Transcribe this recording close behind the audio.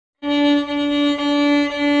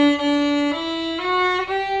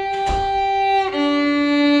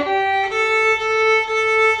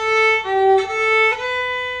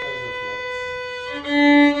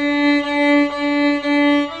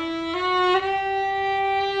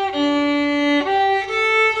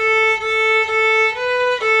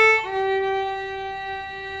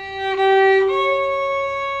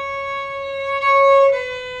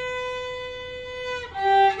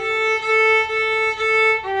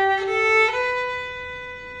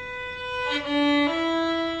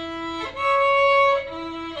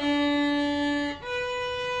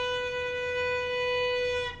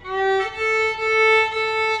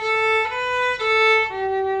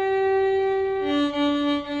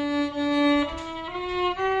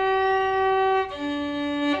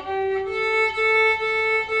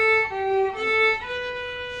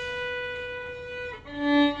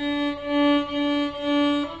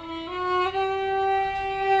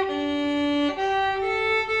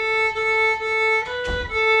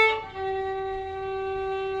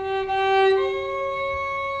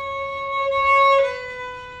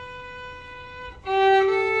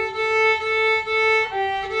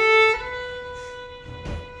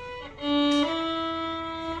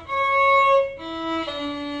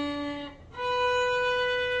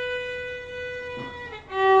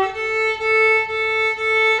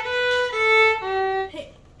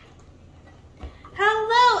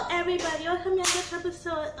everybody, welcome to this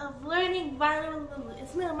episode of Learning Violin with Lulu.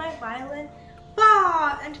 It's me on my violin.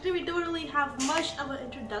 Bah! And today we don't really have much of an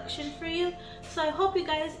introduction for you, so I hope you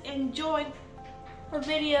guys enjoyed the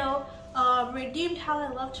video Redeemed How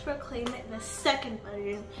I Love to Proclaim It, the second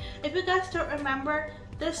version. If you guys don't remember,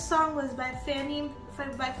 this song was by Fanny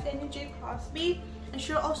J. Crosby, and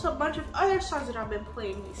she wrote also a bunch of other songs that I've been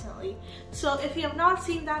playing recently. So if you have not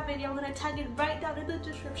seen that video, I'm going to tag it right down in the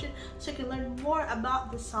description so you can learn more about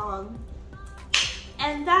the song.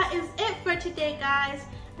 And that is it for today, guys.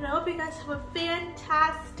 And I hope you guys have a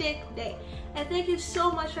fantastic day. And thank you so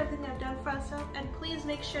much for everything I've done for us. And please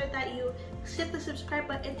make sure that you hit the subscribe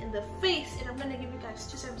button in the face. And I'm going to give you guys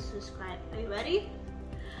 2 seconds to subscribe. Are you ready?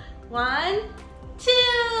 1,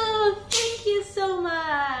 2. Thank you so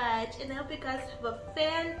much. And I hope you guys have a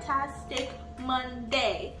fantastic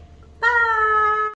Monday. Bye.